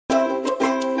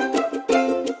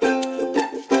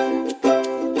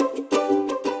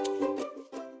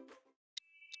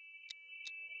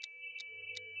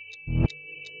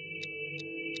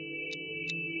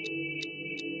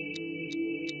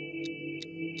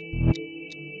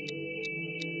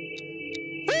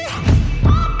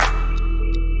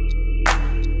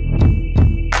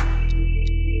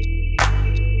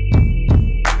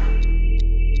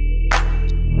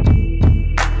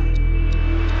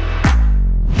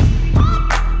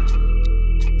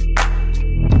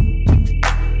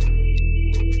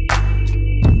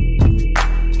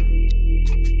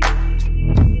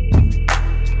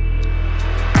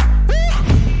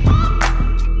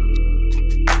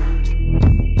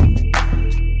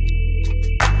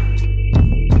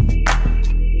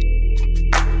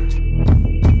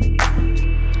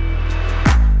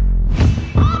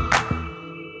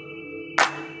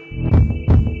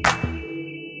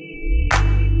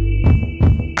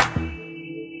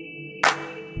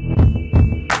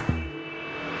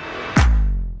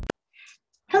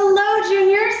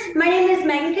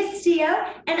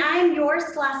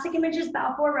Scholastic Images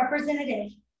Balfour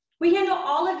representative. We handle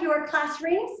all of your class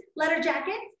rings, letter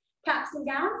jackets, caps and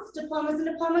gowns, diplomas and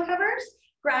diploma covers,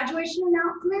 graduation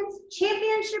announcements,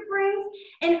 championship rings,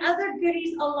 and other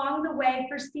goodies along the way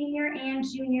for senior and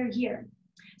junior year.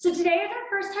 So today is our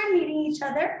first time meeting each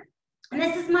other, and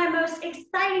this is my most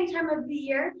exciting time of the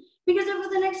year because over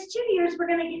the next 2 years, we're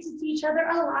gonna get to see each other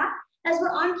a lot as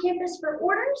we're on campus for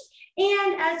orders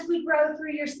and as we grow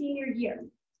through your senior year.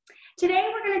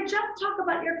 Today, we're gonna just talk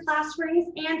about your class rings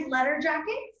and letter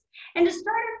jackets. And to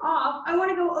start it off, I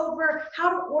wanna go over how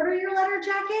to order your letter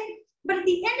jacket. But at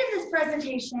the end of this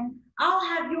presentation, I'll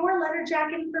have your letter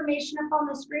jacket information up on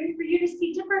the screen for you to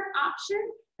see different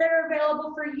options that are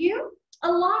available for you,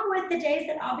 along with the days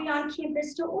that I'll be on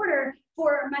campus to order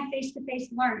for my face-to-face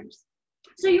learners.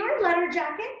 So your letter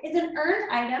jacket is an earned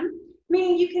item,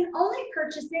 meaning you can only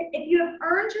purchase it if you have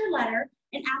earned your letter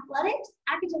in athletics,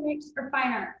 academics, or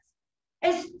fine arts.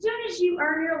 As soon as you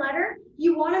earn your letter,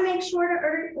 you want to make sure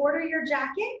to order your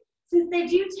jacket since they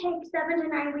do take 7 to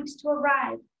 9 weeks to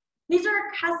arrive. These are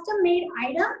a custom-made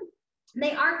item.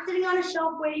 They aren't sitting on a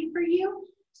shelf waiting for you.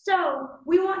 So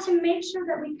we want to make sure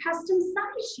that we custom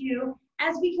size you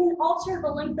as we can alter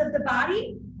the length of the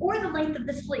body or the length of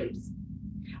the sleeves.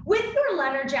 With your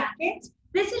letter jacket,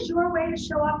 this is your way to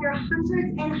show off your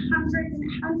hundreds and hundreds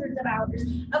and hundreds of hours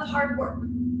of hard work.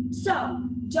 So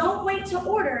don't wait to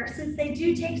order since they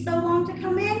do take so long to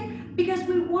come in because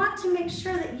we want to make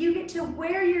sure that you get to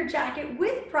wear your jacket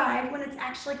with pride when it's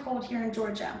actually cold here in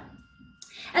Georgia.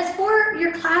 As for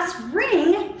your class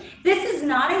ring, this is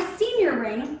not a senior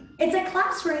ring. It's a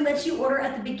class ring that you order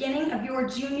at the beginning of your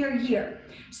junior year.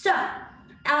 So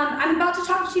I'm about to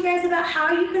talk to you guys about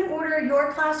how you can order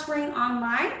your class ring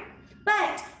online,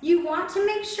 but you want to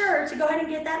make sure to go ahead and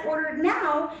get that ordered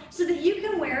now so that you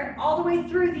can wear it all the way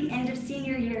through the end of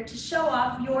senior year to show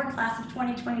off your class of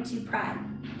 2022 pride.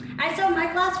 I sell my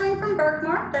class ring from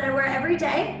Berkmore that I wear every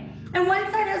day, and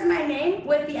one side has my name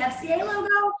with the FCA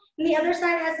logo, and the other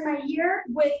side has my year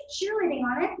with cheerleading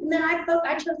on it, and then I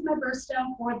chose my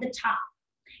birthstone for the top.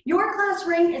 Your class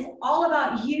ring is all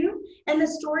about you and the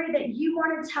story that you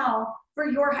want to tell for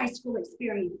your high school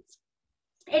experience.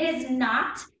 It is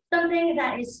not something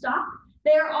that is stock.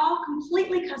 They are all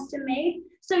completely custom made,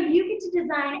 so you get to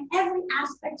design every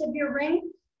aspect of your ring,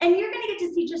 and you're going to get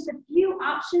to see just a few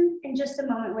options in just a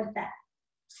moment with that.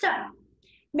 So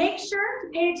make sure to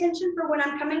pay attention for when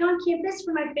I'm coming on campus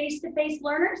for my face-to-face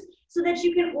learners so that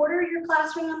you can order your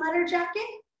class ring and letter jacket.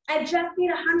 I just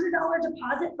need a $100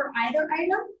 deposit for either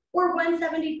item or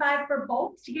 $175 for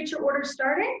both to get your order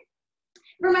started.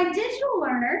 For my digital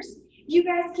learners, you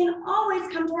guys can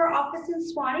always come to our office in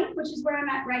Swanee, which is where I'm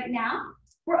at right now.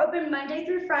 We're open Monday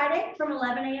through Friday from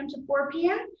 11 a.m. to 4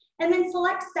 p.m. and then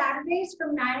select Saturdays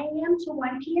from 9 a.m. to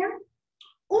 1 p.m.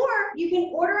 Or you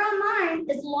can order online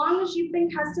as long as you've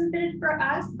been custom fitted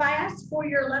by us for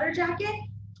your letter jacket.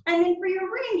 And then for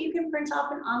your ring, you can print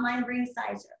off an online ring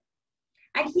sizer.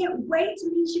 I can't wait to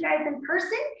meet you guys in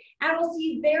person. I will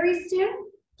see you very soon.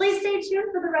 Please stay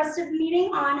tuned for the rest of the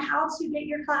meeting on how to get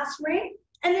your class ring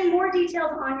and then more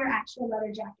details on your actual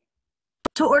letter jacket.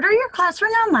 To order your class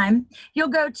ring online, you'll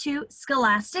go to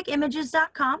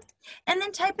scholasticImages.com and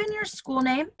then type in your school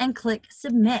name and click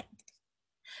submit.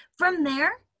 From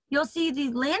there, you'll see the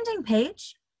landing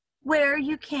page where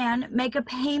you can make a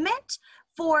payment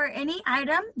for any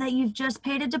item that you've just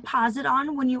paid a deposit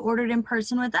on when you ordered in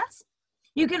person with us.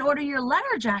 You can order your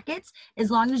letter jackets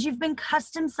as long as you've been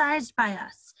custom sized by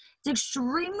us. It's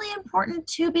extremely important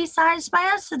to be sized by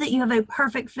us so that you have a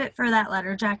perfect fit for that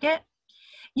letter jacket.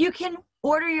 You can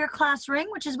order your class ring,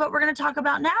 which is what we're going to talk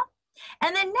about now.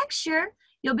 And then next year,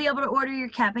 you'll be able to order your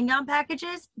cap and gown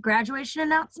packages, graduation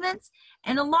announcements,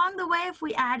 and along the way, if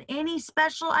we add any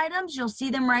special items, you'll see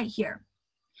them right here.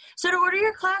 So to order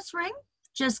your class ring,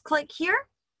 just click here,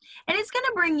 and it's going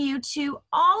to bring you to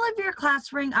all of your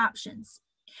class ring options.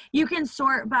 You can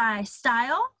sort by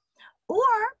style,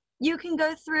 or you can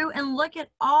go through and look at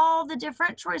all the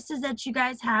different choices that you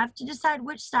guys have to decide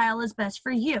which style is best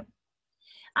for you.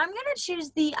 I'm going to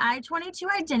choose the I-22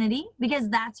 Identity because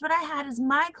that's what I had as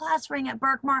my class ring at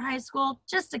Berkmore High School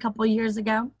just a couple years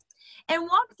ago, and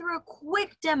walk through a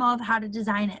quick demo of how to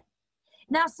design it.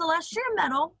 Now, Celestial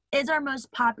Metal is our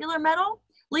most popular metal,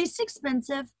 least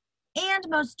expensive, and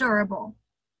most durable.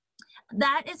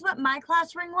 That is what my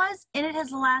class ring was, and it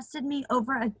has lasted me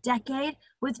over a decade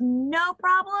with no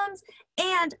problems,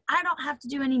 and I don't have to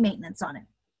do any maintenance on it.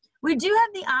 We do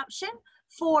have the option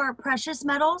for precious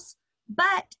metals,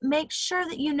 but make sure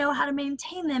that you know how to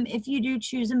maintain them if you do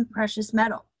choose a precious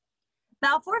metal.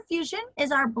 Balfour Fusion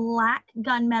is our black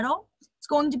gunmetal. It's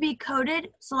going to be coated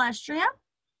celestia,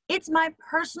 It's my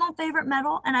personal favorite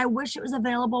medal, and I wish it was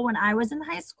available when I was in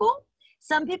high school.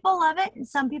 Some people love it and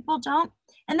some people don't,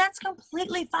 and that's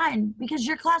completely fine because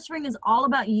your class ring is all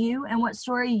about you and what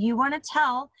story you want to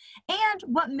tell and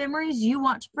what memories you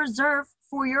want to preserve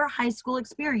for your high school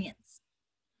experience.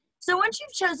 So once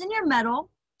you've chosen your medal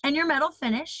and your medal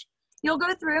finish, you'll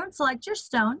go through and select your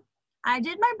stone. I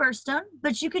did my birthstone,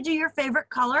 but you could do your favorite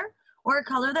color or a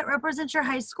color that represents your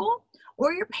high school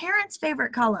or your parents'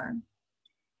 favorite color.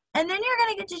 And then you're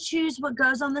going to get to choose what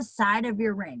goes on the side of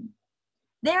your ring.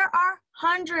 There are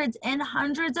hundreds and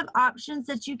hundreds of options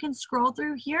that you can scroll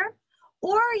through here,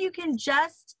 or you can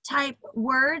just type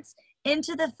words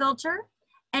into the filter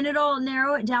and it'll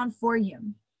narrow it down for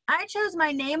you. I chose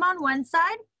my name on one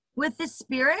side with the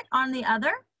spirit on the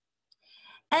other.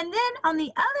 And then on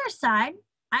the other side,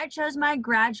 I chose my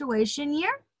graduation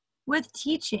year with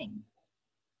teaching.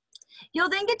 You'll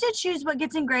then get to choose what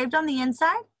gets engraved on the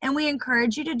inside, and we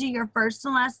encourage you to do your first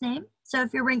and last name. So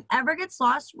if your ring ever gets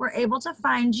lost, we're able to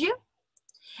find you.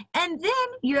 And then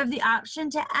you have the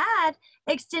option to add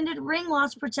extended ring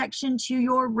loss protection to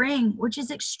your ring, which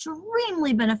is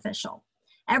extremely beneficial.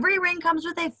 Every ring comes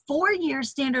with a 4-year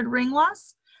standard ring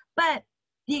loss, but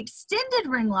the extended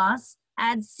ring loss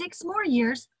adds 6 more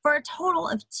years for a total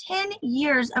of 10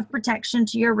 years of protection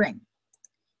to your ring.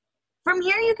 From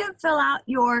here, you can fill out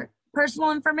your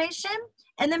personal information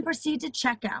and then proceed to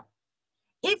checkout.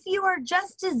 If you are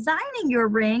just designing your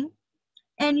ring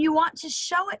and you want to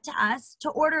show it to us to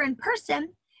order in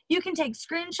person, you can take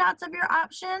screenshots of your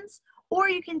options, or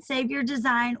you can save your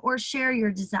design or share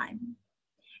your design.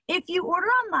 If you order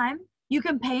online, you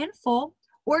can pay in full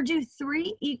or do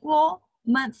 3 equal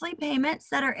monthly payments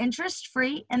that are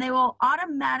interest-free, and they will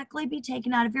automatically be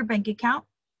taken out of your bank account.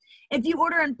 If you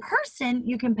order in person,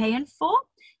 you can pay in full,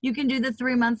 you can do the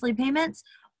 3 monthly payments,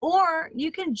 or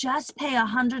you can just pay a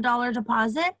 $100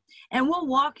 deposit and we'll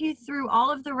walk you through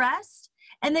all of the rest.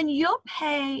 And then you'll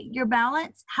pay your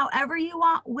balance however you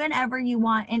want, whenever you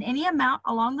want, in any amount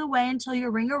along the way until your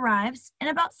ring arrives in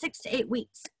about 6 to 8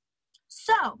 weeks.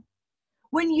 So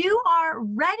when you are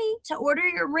ready to order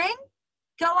your ring,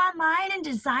 go online and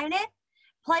design it,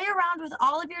 play around with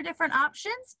all of your different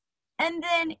options, and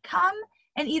then come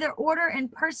and either order in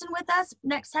person with us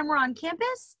next time we're on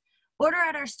campus, order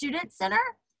at our Student Center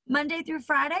Monday through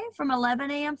Friday from 11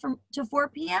 a.m. to 4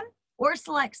 p.m., or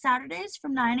select Saturdays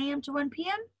from 9 a.m. to 1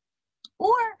 p.m.,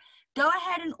 or go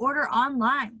ahead and order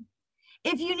online.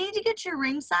 If you need to get your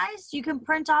ring size, you can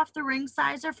print off the ring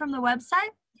sizer from the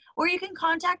website, or you can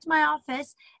contact my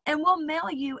office and we'll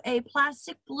mail you a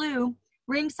plastic blue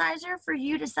ring sizer for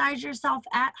you to size yourself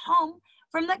at home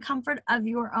from the comfort of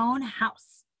your own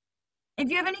house. If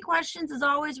you have any questions, as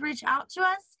always, reach out to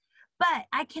us, but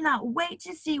I cannot wait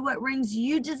to see what rings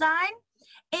you design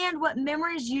and what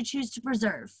memories you choose to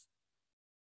preserve.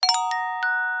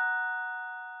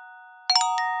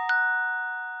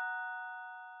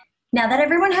 Now that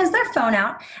everyone has their phone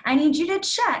out, I need you to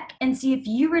check and see if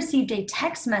you received a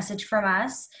text message from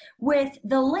us with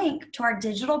the link to our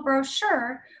digital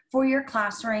brochure for your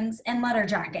class rings and letter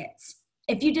jackets.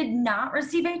 If you did not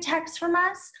receive a text from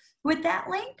us with that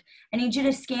link, I need you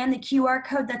to scan the QR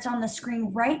code that's on the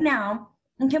screen right now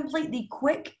and complete the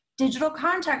quick digital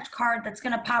contact card that's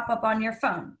going to pop up on your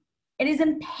phone. It is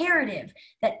imperative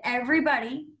that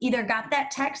everybody either got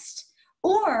that text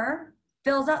or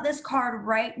fills out this card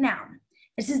right now.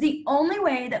 This is the only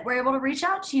way that we're able to reach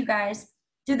out to you guys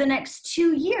through the next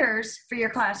 2 years for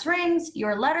your class rings,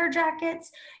 your letter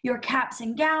jackets, your caps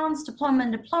and gowns, diploma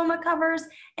and diploma covers,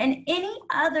 and any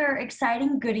other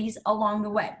exciting goodies along the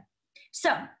way.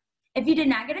 So if you did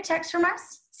not get a text from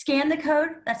us, scan the code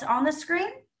that's on the screen,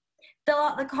 fill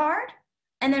out the card,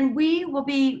 and then we will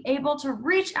be able to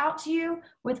reach out to you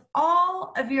with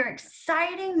all of your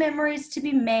exciting memories to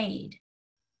be made.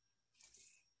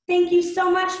 Thank you so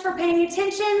much for paying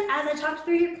attention as I talked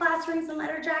through your class rings and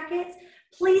letter jackets.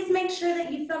 Please make sure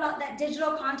that you fill out that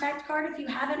digital contact card if you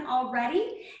haven't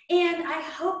already. And I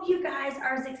hope you guys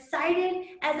are as excited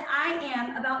as I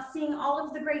am about seeing all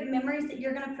of the great memories that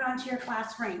you're going to put onto your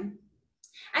class ring.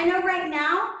 I know right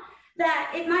now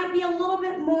that it might be a little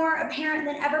bit more apparent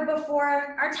than ever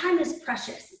before. Our time is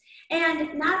precious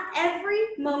and not every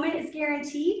moment is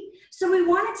guaranteed. So we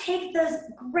want to take those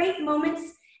great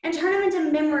moments and turn them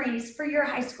into memories for your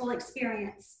high school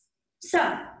experience.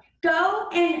 So go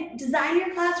and design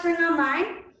your class ring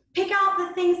online, pick out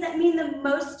the things that mean the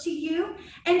most to you,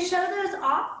 and show those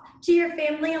off to your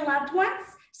family and loved ones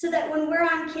so that when we're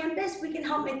on campus, we can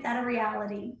help make that a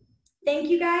reality. Thank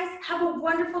you guys. Have a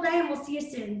wonderful day, and we'll see you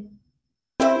soon.